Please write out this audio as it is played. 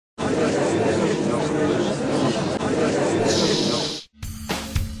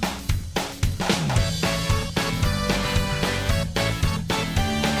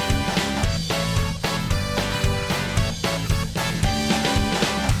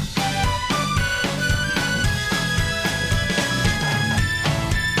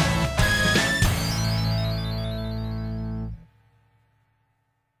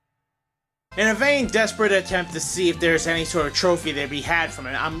In a vain, desperate attempt to see if there's any sort of trophy to be had from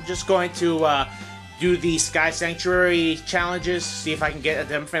it, I'm just going to do the Sky Sanctuary challenges, see if I can get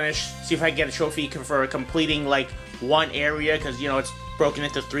them finished, see if I can get a trophy for completing, like, one area, because, you know, it's broken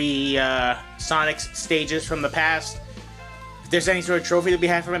into 3 Sonic stages from the past. If there's any sort of trophy to be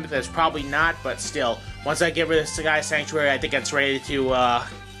had from it, there's probably not, but still, once I get rid of the Sky Sanctuary, I think it's ready to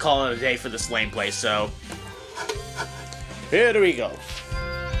call it a day for this Lameplay, so here we go.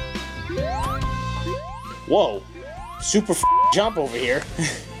 Whoa, super jump over here.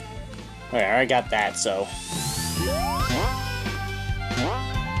 Alright, I got that, so.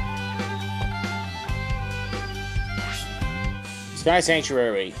 Sky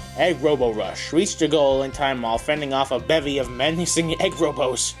Sanctuary, Egg Robo Rush. Reach the goal in time while fending off a bevy of menacing egg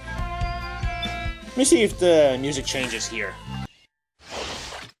robos. Let me see if the music changes here.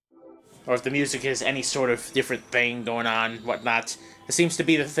 Or if the music is any sort of different thing going on, whatnot. It seems to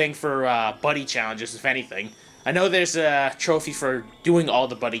be the thing for buddy challenges, if anything. I know there's a trophy for doing all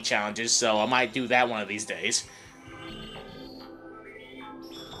the buddy challenges, so I might do that one of these days.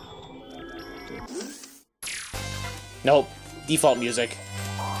 Nope. Default music.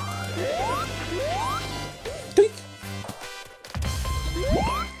 Dink.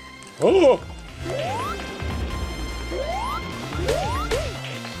 Oh!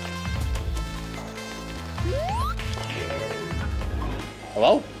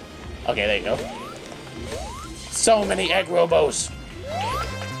 Hello? Okay, there you go. So many egg robos!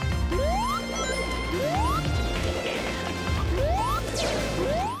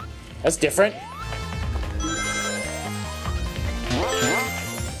 That's different.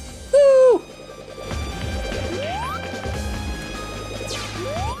 Woo!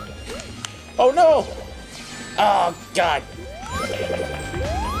 Oh no! Oh god!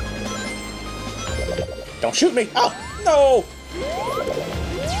 Don't shoot me! Oh no!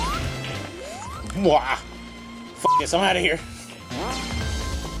 Mwah! Fuck this, I'm out of here.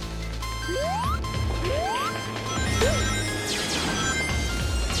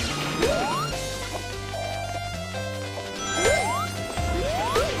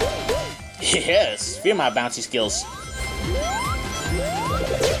 Yes, feel my bouncy skills.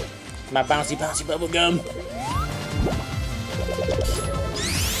 My bouncy bubble gum.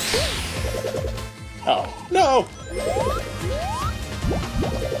 Oh, no!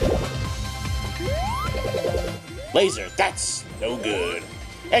 Laser, that's no good.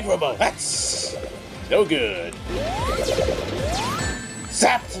 Egg Robo, that's no good.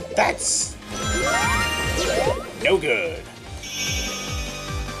 Zapped, that's no good.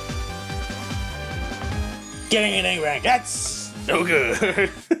 Getting an egg rank, that's no good.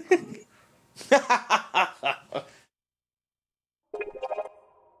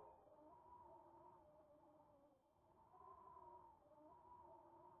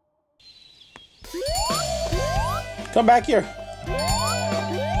 Come back here.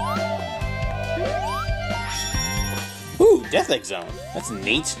 Ooh, Death Egg Zone. That's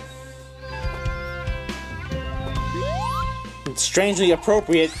neat. It's strangely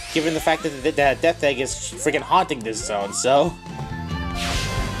appropriate given the fact that Death Egg is freaking haunting this zone, so.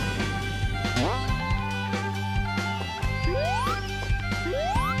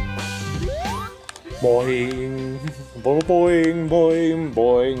 Boing, boing, boing,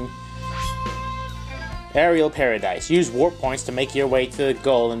 boing. Aerial Paradise. Use warp points to make your way to the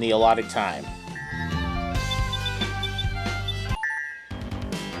goal in the allotted time.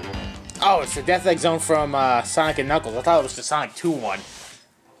 Oh, it's the Death Egg Zone from Sonic and Knuckles. I thought it was the Sonic 2 one.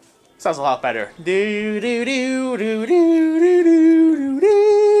 Sounds a lot better. Do do do do do do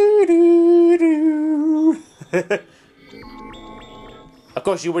do do do. Of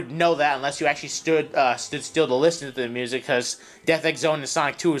course, you wouldn't know that unless you actually stood still to listen to the music, because Death Egg Zone in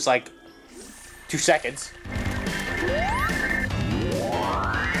Sonic 2 is like 2 seconds.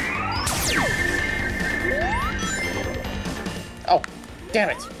 Oh, damn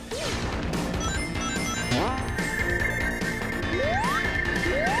it.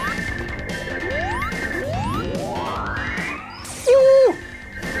 Woo!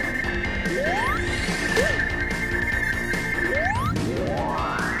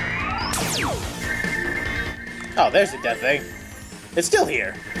 Oh, there's the death thing. It's still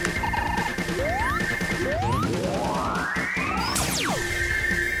here.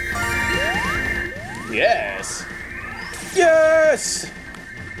 Yes! Yes!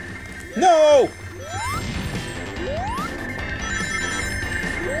 No!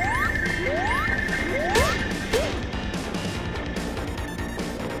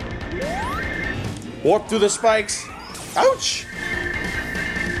 Warp through the spikes. Ouch!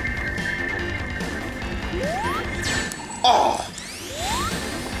 Oh!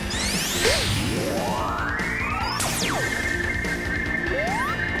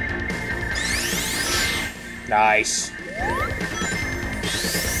 Nice.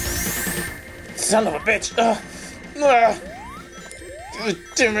 Son of a bitch. Ugh.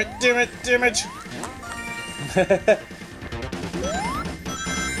 Damn it, damn it, damn it.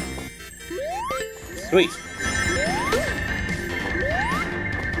 Sweet.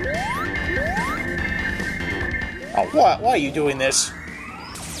 Oh, what? Why are you doing this?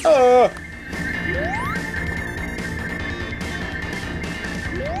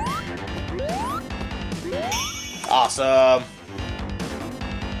 Awesome.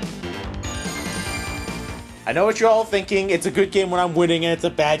 I know what you're all thinking. It's a good game when I'm winning and it's a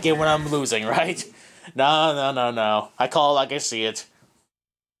bad game when I'm losing, right? No, no, no, no. I call it like I see it.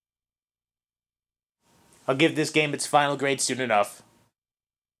 I'll give this game its final grade soon enough.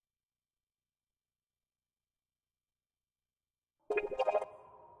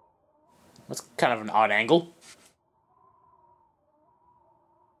 That's kind of an odd angle.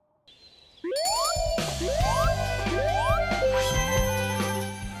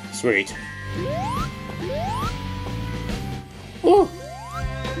 Sweet. Ooh.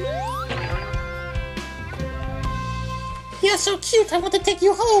 You're so cute, I want to take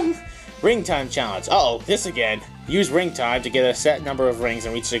you home! Ring time challenge. Uh-oh, this again. Use ring time to get a set number of rings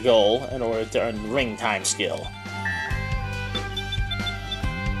and reach the goal in order to earn ring time skill.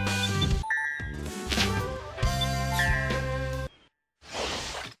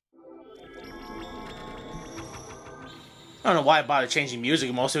 I don't know why I bothered changing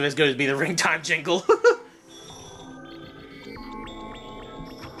music. Most of it is going to be the ring time jingle.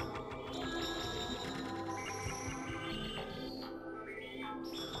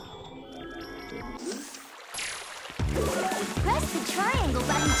 Press the triangle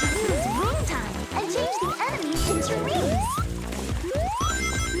button to use ring time and change the enemies into rings.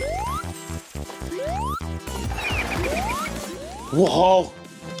 Whoa!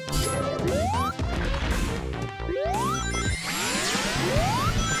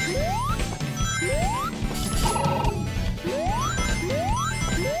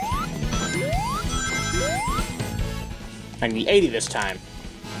 I need 80 this time.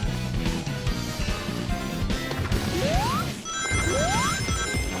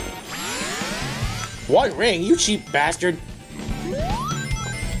 One ring, you cheap bastard!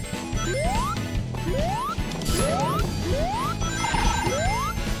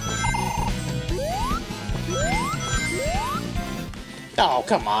 Oh,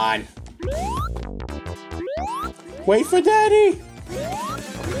 come on. Wait for Daddy!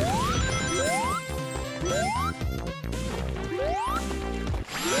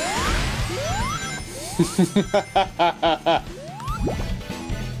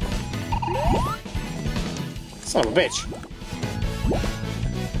 Son of a bitch.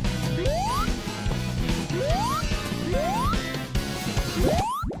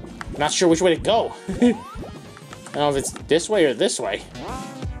 Not sure which way to go. I don't know if it's this way or this way.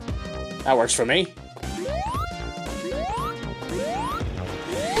 That works for me.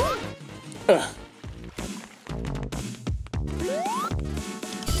 Ugh.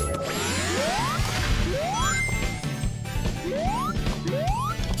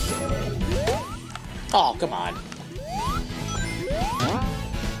 Oh, come on.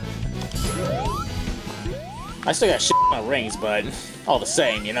 I still got shit on rings, but all the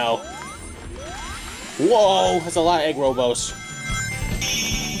same, you know. Whoa, that's a lot of egg robos.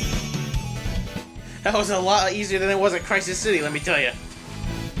 That was a lot easier than it was at Crisis City, let me tell you.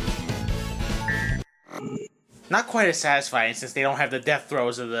 Not quite as satisfying since they don't have the death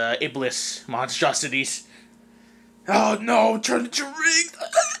throws of the Iblis monstrosities. Oh no, turn into rings!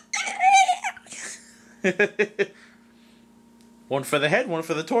 One for the head, one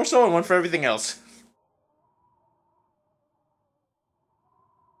for the torso, and one for everything else.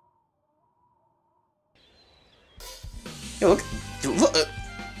 Hey, look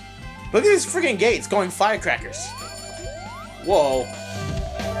at this friggin' gate, it's going firecrackers. Whoa.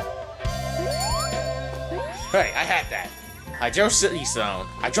 Hey, I had that. Hydro City Zone.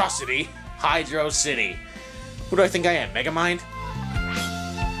 Hydrocity. Hydro City. Who do I think I am, Megamind?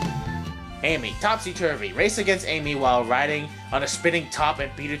 Amy, topsy-turvy. Race against Amy while riding on a spinning top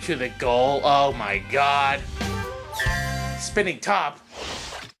and beat her to the goal. Oh my god. Spinning top?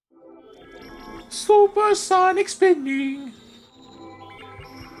 Supersonic spinning.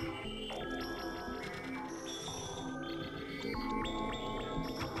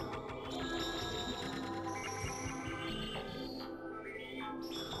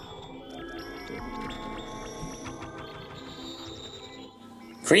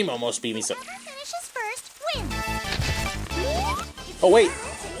 Cream almost beat me so. Whoever finishes first wins. Oh wait.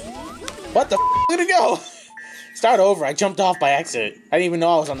 What the f*** did it go? Start over, I jumped off by accident. I didn't even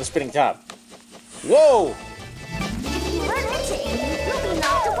know I was on the spinning top. Whoa!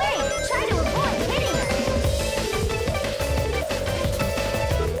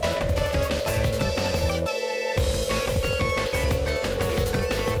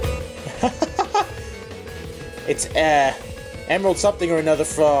 It's Emerald something or another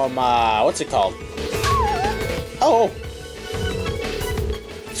from what's it called? Oh,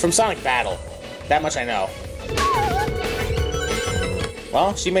 it's from Sonic Battle. That much I know.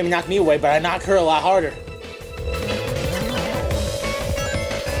 Well, she maybe knocked me away, but I knocked her a lot harder.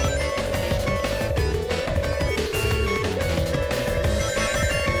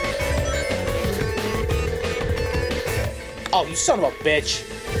 Oh, you son of a bitch.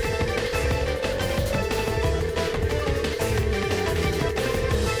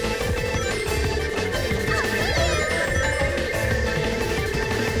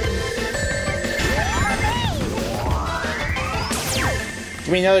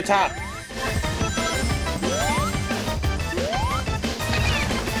 Give me another top.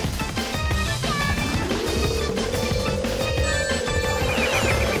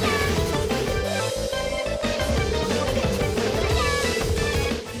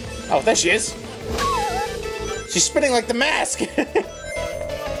 Oh, there she is. She's spinning like the mask.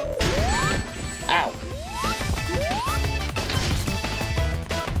 Ow.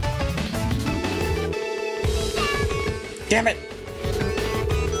 Damn it.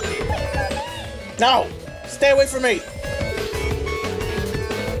 No! Stay away from me!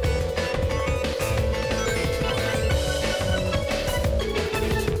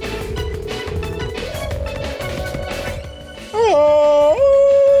 Oh!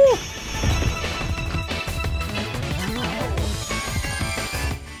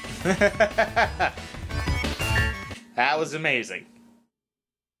 That was amazing.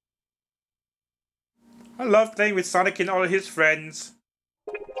 I love playing with Sonic and all his friends.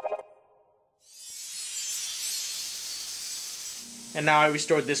 And now I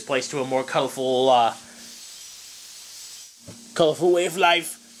restored this place to a more colorful way of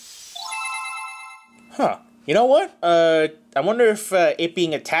life. Huh. You know what? I wonder if it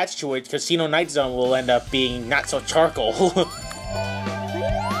being attached to it, Casino Night Zone, will end up being not so charcoal.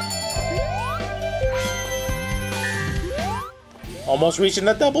 Almost reaching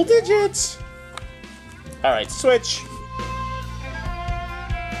the double digits! Alright, switch.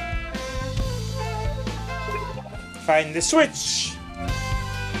 Find the switch.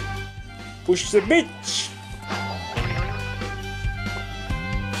 Push the bitch.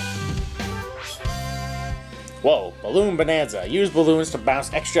 Whoa, Balloon Bonanza. Use balloons to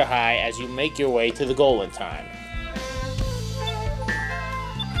bounce extra high as you make your way to the goal in time.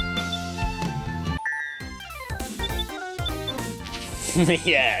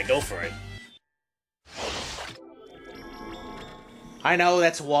 Yeah, go for it. I know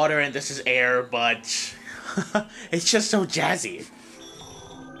that's water and this is air, but it's just so jazzy.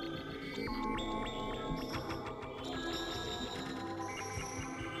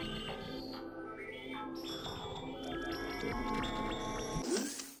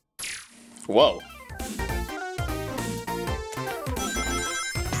 Whoa.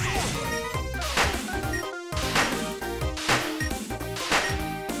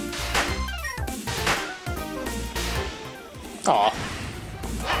 Aw.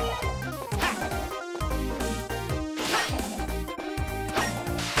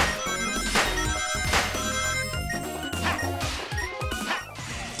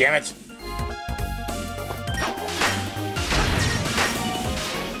 Damn it.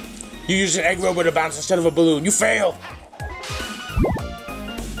 You used an egg robot to bounce instead of a balloon. You fail!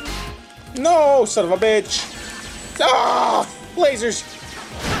 No, son of a bitch! Ah! Lasers!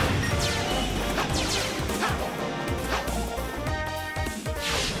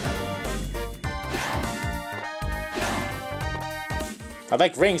 I'd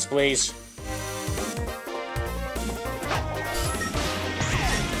like rings, please.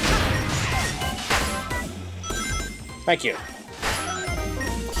 Thank you.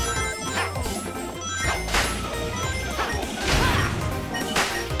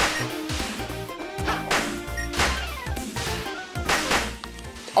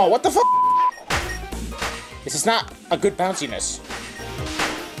 Oh, what the f***? This is not a good bounciness.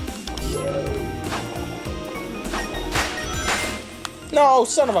 No,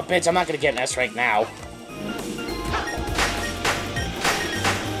 son of a bitch, I'm not gonna get an S rank now.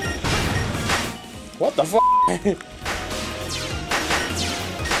 What the f***?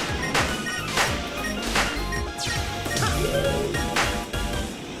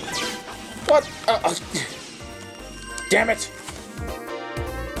 What? Damn it!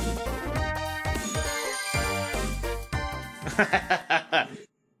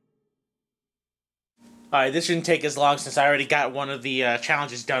 Alright, this shouldn't take as long since I already got one of the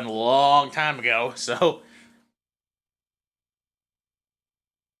challenges done a long time ago, so...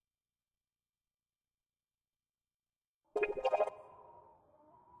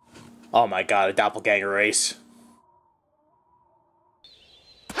 Oh my god, a doppelganger race.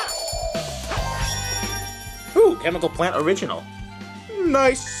 Ooh, chemical plant original.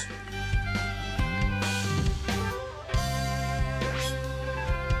 Nice.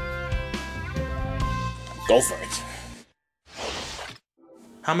 Go for it.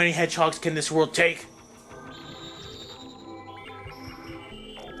 How many hedgehogs can this world take?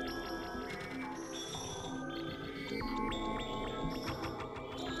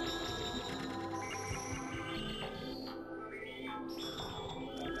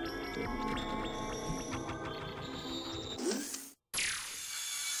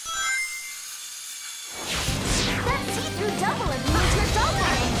 That see-through double of means your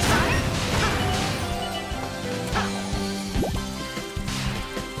doppelganger time.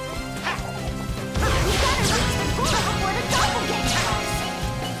 You gotta reach the goal before the doppelganger comes.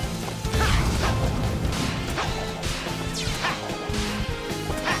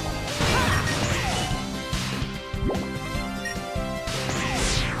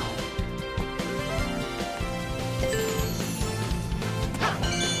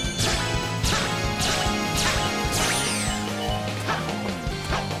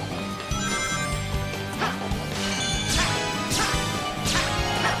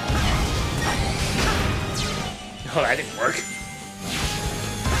 Oh, that didn't work.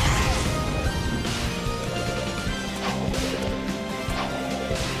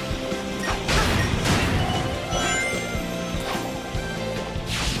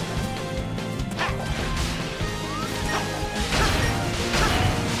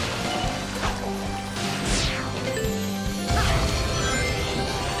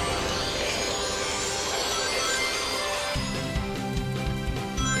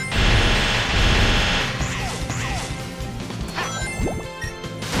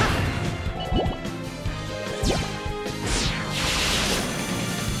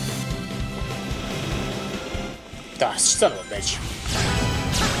 Ah, son of a bitch.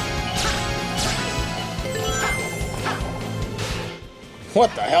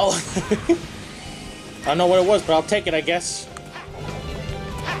 What the hell? I don't know what it was, but I'll take it, I guess.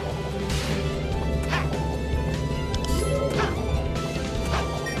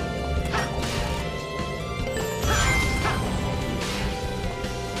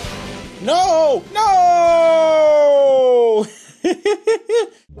 No! No!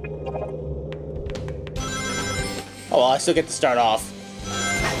 Oh, well, I still get to start off.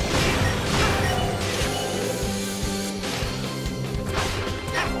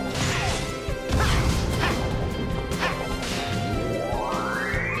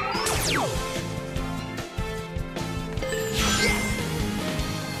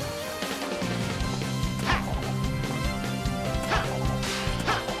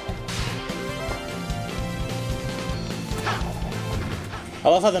 I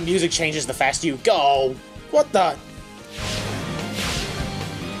love how the music changes the faster you go. What the?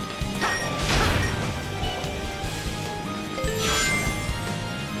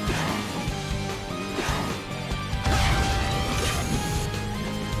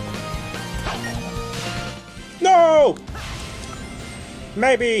 No!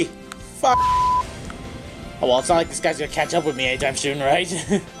 Maybe. Fuck. Oh, well, it's not like this guy's gonna catch up with me anytime soon, right?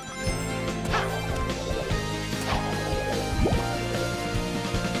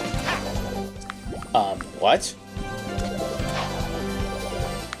 What?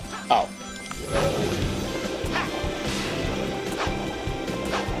 Oh.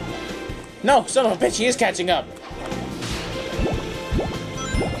 No, son of a bitch, he is catching up.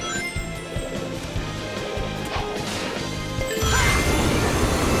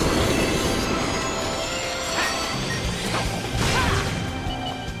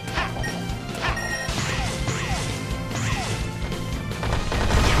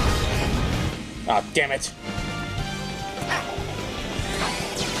 Oh, damn it.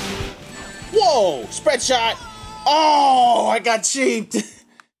 Whoa! Spread shot! Oh, I got cheaped!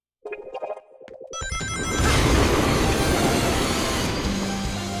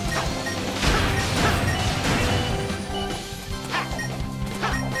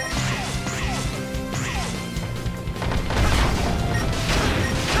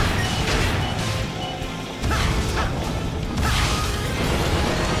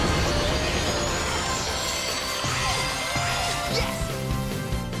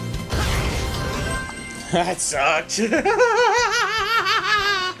 That sucked.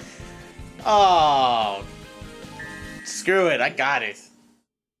 Oh. Screw it, I got it.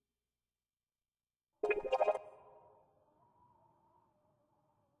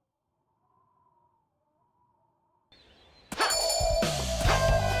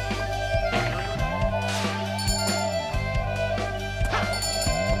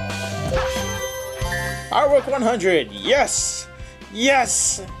 Artwork 100. Yes,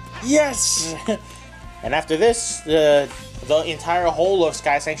 yes, yes. And after this, the entire whole of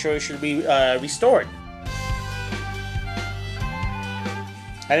Sky Sanctuary should be restored.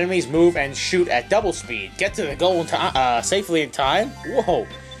 Enemies move and shoot at double speed. Get to the goal safely in time. Whoa,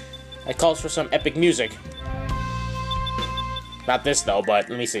 that calls for some epic music. Not this though, but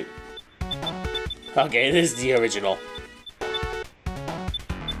let me see. Okay, this is the original.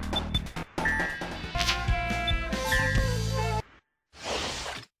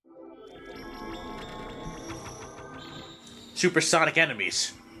 Supersonic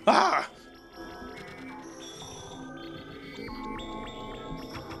enemies. Ah!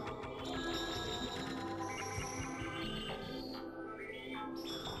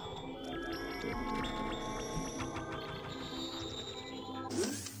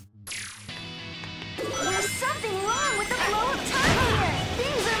 There's something wrong with the flow of time here.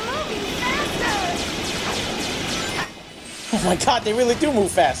 Things are moving faster. Oh my god, they really do move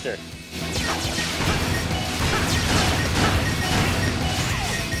faster.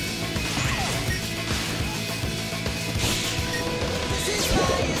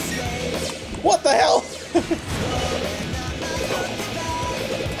 What the hell?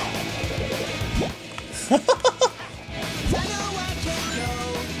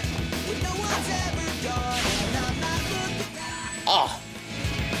 Ah.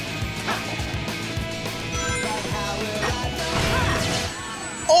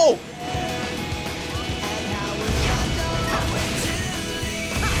 Oh!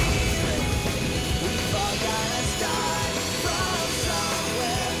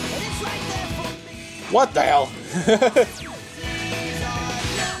 What the hell?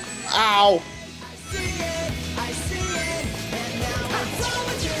 Ow!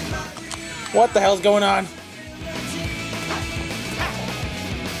 What the hell's going on?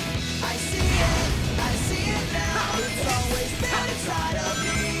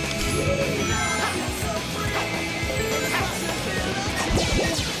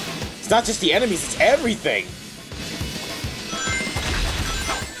 It's not just the enemies, it's everything!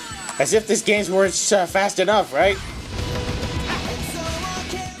 As if this game's weren't fast enough, right?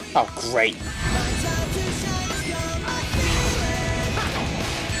 Oh, great.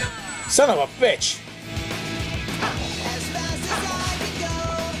 Son of a bitch!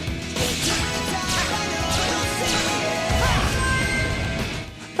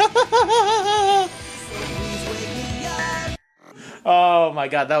 Oh my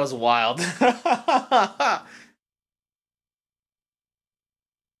god, that was wild.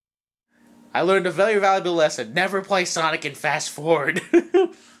 I learned a very valuable lesson. Never play Sonic in fast forward.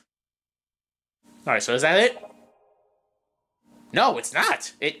 Alright, so is that it? No, it's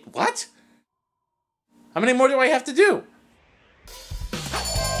not. What? How many more do I have to do?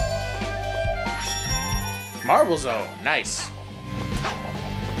 Marble Zone, nice.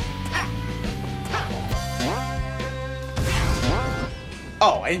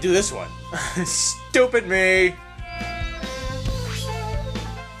 Oh, I didn't do this one. Stupid me.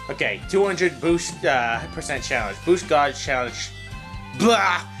 Okay, 200 boost percent challenge. Boost gauge challenge.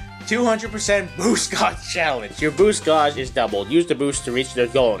 Blah! 200% boost gauge challenge. Your boost gauge is doubled. Use the boost to reach the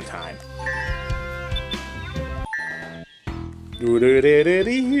goal in time.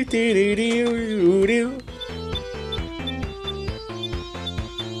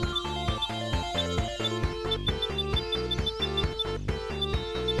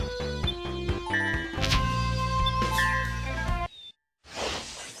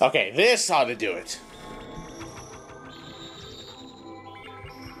 Okay, this ought to do it.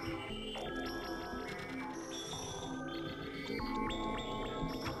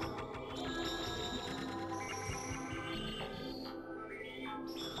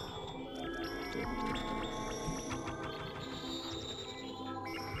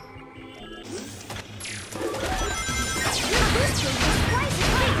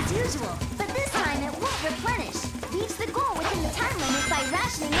 Usual, but this time it won't replenish. Reach the goal within the time limit by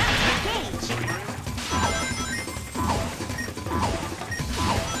rationing out the gauge.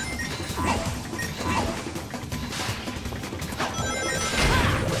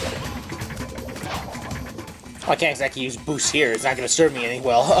 I can't exactly use boost here. It's not going to serve me any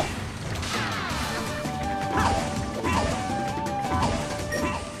well.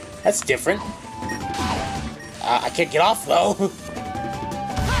 That's different. I can't get off though.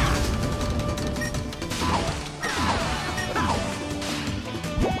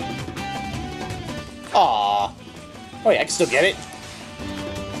 Aww. Oh yeah, I can still get it.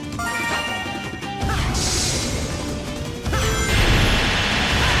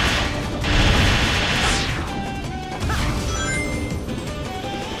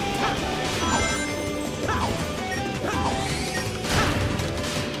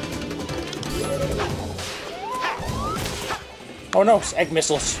 Oh no, it's egg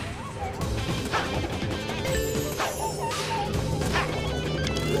missiles.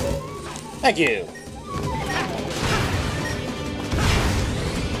 Thank you.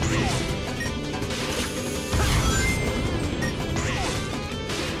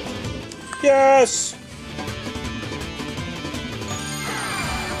 Yes!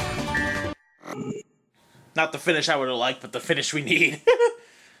 Not the finish I would have liked, but the finish we need.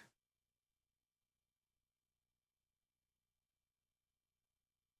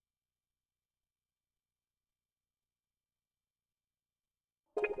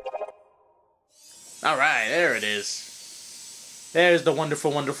 Alright, there it is. There's the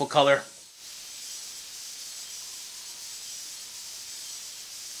wonderful, wonderful color.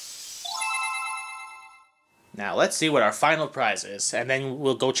 Now, let's see what our final prize is, and then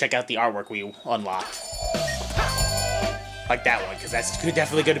we'll go check out the artwork we unlocked. Like that one, because that's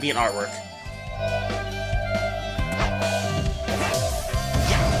definitely going to be an artwork.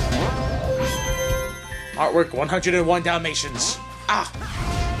 Artwork 101 Dalmatians. Ah!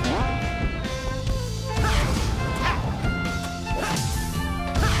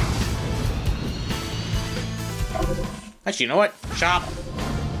 Actually, you know what? Shop.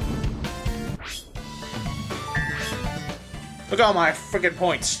 Look at all my freaking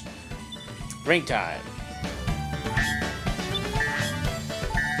points. Ring time.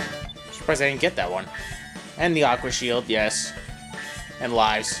 Surprised I didn't get that one. And the Aqua Shield, yes. And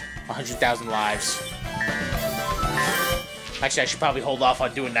lives. 100,000 lives. Actually, I should probably hold off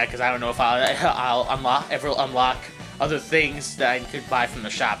on doing that because I don't know if I'll ever unlock other things that I could buy from the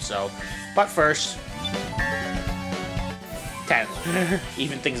shop, so. But first, 10.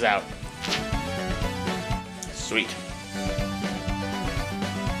 Even things out. Sweet.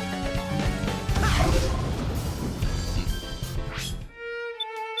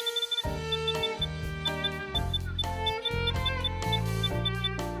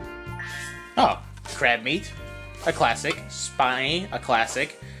 Oh, crab meat, a classic. Spiny, a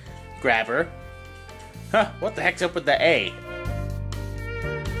classic. Grabber. Huh, what the heck's up with the A?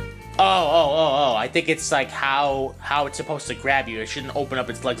 Oh, I think it's like how it's supposed to grab you. It shouldn't open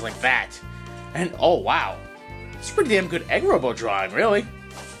up its legs like that. And, oh wow. It's a pretty damn good egg robo drawing, really.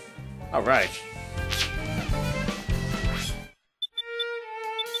 Alright.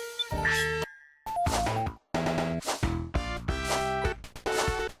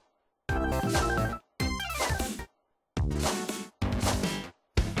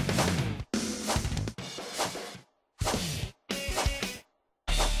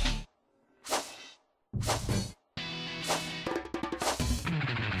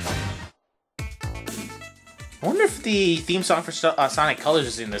 I wonder if the theme song for Sonic Colors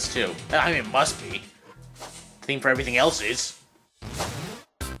is in this too. I mean, it must be. Theme for everything else is.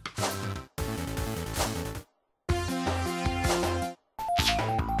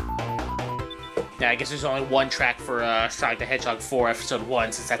 Yeah, I guess there's only one track for Sonic the Hedgehog 4 Episode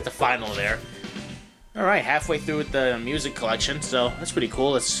 1, since that's the final there. Alright, halfway through with the music collection, so that's pretty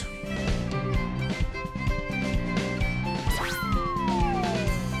cool. Let's...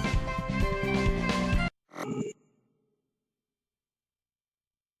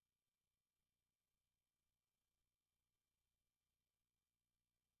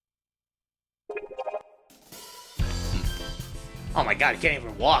 Oh my god, he can't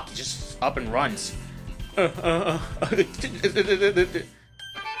even walk, he just up and runs. Inch.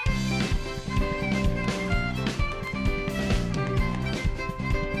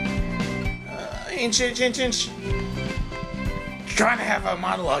 Trying to have a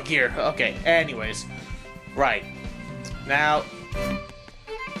monologue here. Okay, anyways. Right. Now,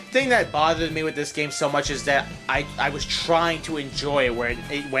 the thing that bothered me with this game so much is that I was trying to enjoy it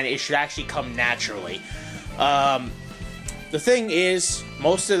when it should actually come naturally. The thing is,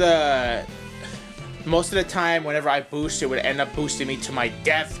 most of the time, whenever I boost, it would end up boosting me to my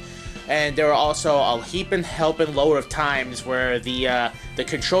death. And there were also a heaping load of times where the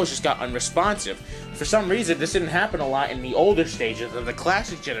controls just got unresponsive. For some reason, this didn't happen a lot in the older stages of the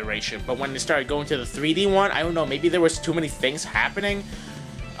classic generation, but when they started going to the 3D one, I don't know, maybe there was too many things happening.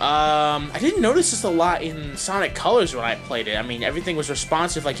 I didn't notice this a lot in Sonic Colors when I played it. I mean, everything was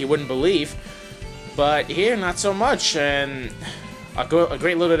responsive like you wouldn't believe. But here, not so much, and a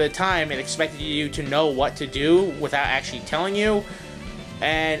great load of the time, it expected you to know what to do without actually telling you,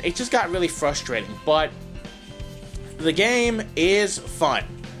 and it just got really frustrating. But the game is fun.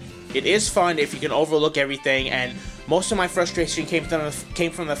 It is fun if you can overlook everything, and most of my frustration came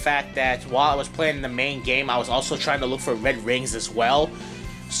from the fact that while I was playing the main game, I was also trying to look for red rings as well.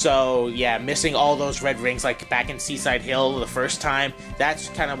 So, yeah, missing all those red rings, like back in Seaside Hill the first time, that's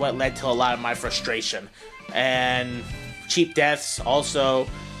kind of what led to a lot of my frustration. And cheap deaths also,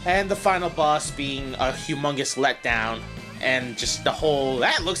 and the final boss being a humongous letdown, and just the whole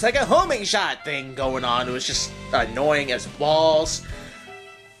 "that looks like a homing shot" thing going on. It was just annoying as balls,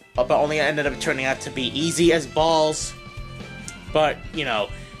 but only ended up turning out to be easy as balls. But, you know,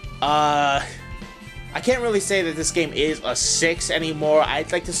 I can't really say that this game is a 6 anymore.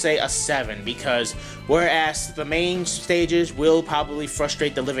 I'd like to say a 7, because whereas the main stages will probably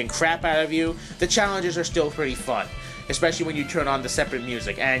frustrate the living crap out of you, the challenges are still pretty fun. Especially when you turn on the separate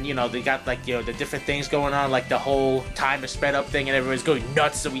music. And, you know, they got, like, you know, the different things going on, like the whole time is sped up thing, and everyone's going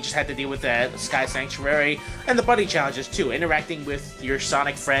nuts, so we just had to deal with that Sky Sanctuary. And the buddy challenges, too. Interacting with your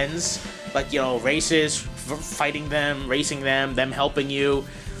Sonic friends, like, you know, races, fighting them, racing them, them helping you.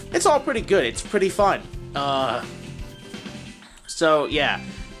 It's all pretty good. It's pretty fun. So, yeah.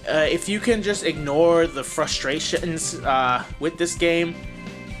 If you can just ignore the frustrations with this game,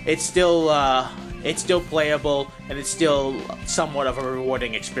 it's still playable, and it's still somewhat of a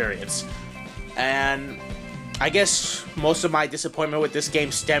rewarding experience. And I guess most of my disappointment with this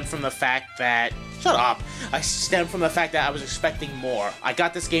game stemmed from the fact that... Shut up! Stemmed from the fact that I was expecting more. I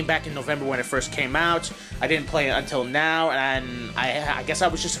got this game back in November when it first came out. I didn't play it until now, and I guess I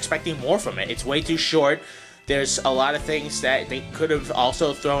was just expecting more from it. It's way too short. There's a lot of things that they could have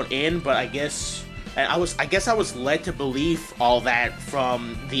also thrown in, but I guess I was led to believe all that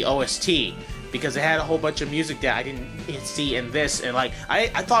from the OST, because it had a whole bunch of music that I didn't see in this, and like I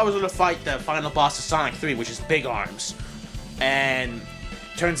thought I was gonna fight the final boss of Sonic 3, which is Big Arms, and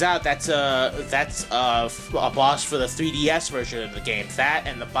turns out that's a boss for the 3DS version of the game. That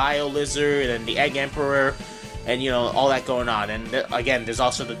and the Bio Lizard and the Egg Emperor, and you know, all that going on. And again, there's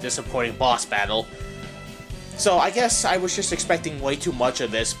also the disappointing boss battle. So I guess I was just expecting way too much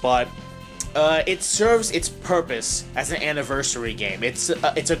of this, but it serves its purpose as an anniversary game. It's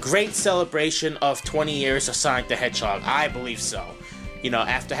a great celebration of 20 years of Sonic the Hedgehog. I believe so. You know,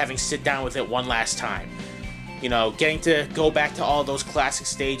 after having sit down with it one last time. You know, getting to go back to all those classic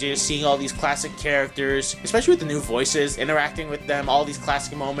stages, seeing all these classic characters, especially with the new voices, interacting with them, all these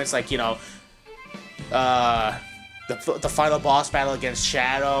classic moments, like, you know, the final boss battle against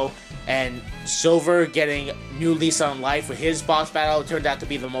Shadow, and Silver getting new lease on life with his boss battle. It turned out to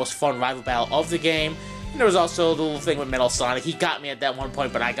be the most fun rival battle of the game. And there was also the little thing with Metal Sonic. He got me at that one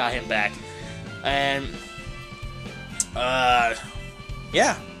point, but I got him back. And,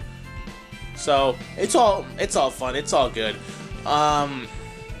 yeah. So, it's all fun. It's all good. Not,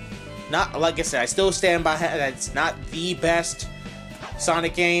 like I said, I still stand by that it's not the best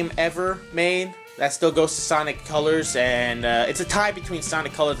Sonic game ever made. That still goes to Sonic Colors, and it's a tie between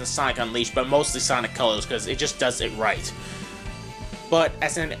Sonic Colors and Sonic Unleashed, but mostly Sonic Colors, because it just does it right. But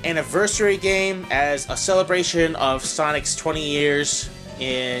as an anniversary game, as a celebration of Sonic's 20 years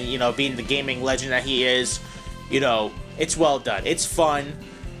in, you know, being the gaming legend that he is, you know, it's well done. It's fun,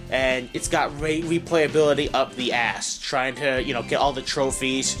 and it's got replayability up the ass, trying to, you know, get all the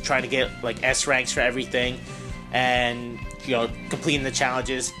trophies, trying to get, like, S ranks for everything, and, you know, completing the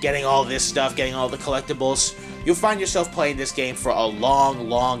challenges, getting all this stuff, getting all the collectibles. You'll find yourself playing this game for a long,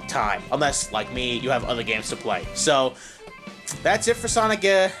 long time. Unless, like me, you have other games to play. So, that's it for Sonic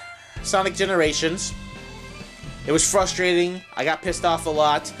Generations. It was frustrating. I got pissed off a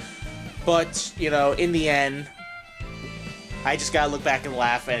lot. But, you know, in the end, I just gotta look back and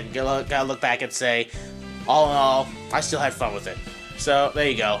laugh, and gotta look back and say, all in all, I still had fun with it. So, there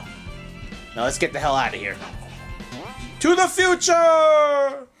you go. Now let's get the hell out of here. To the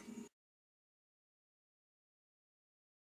future!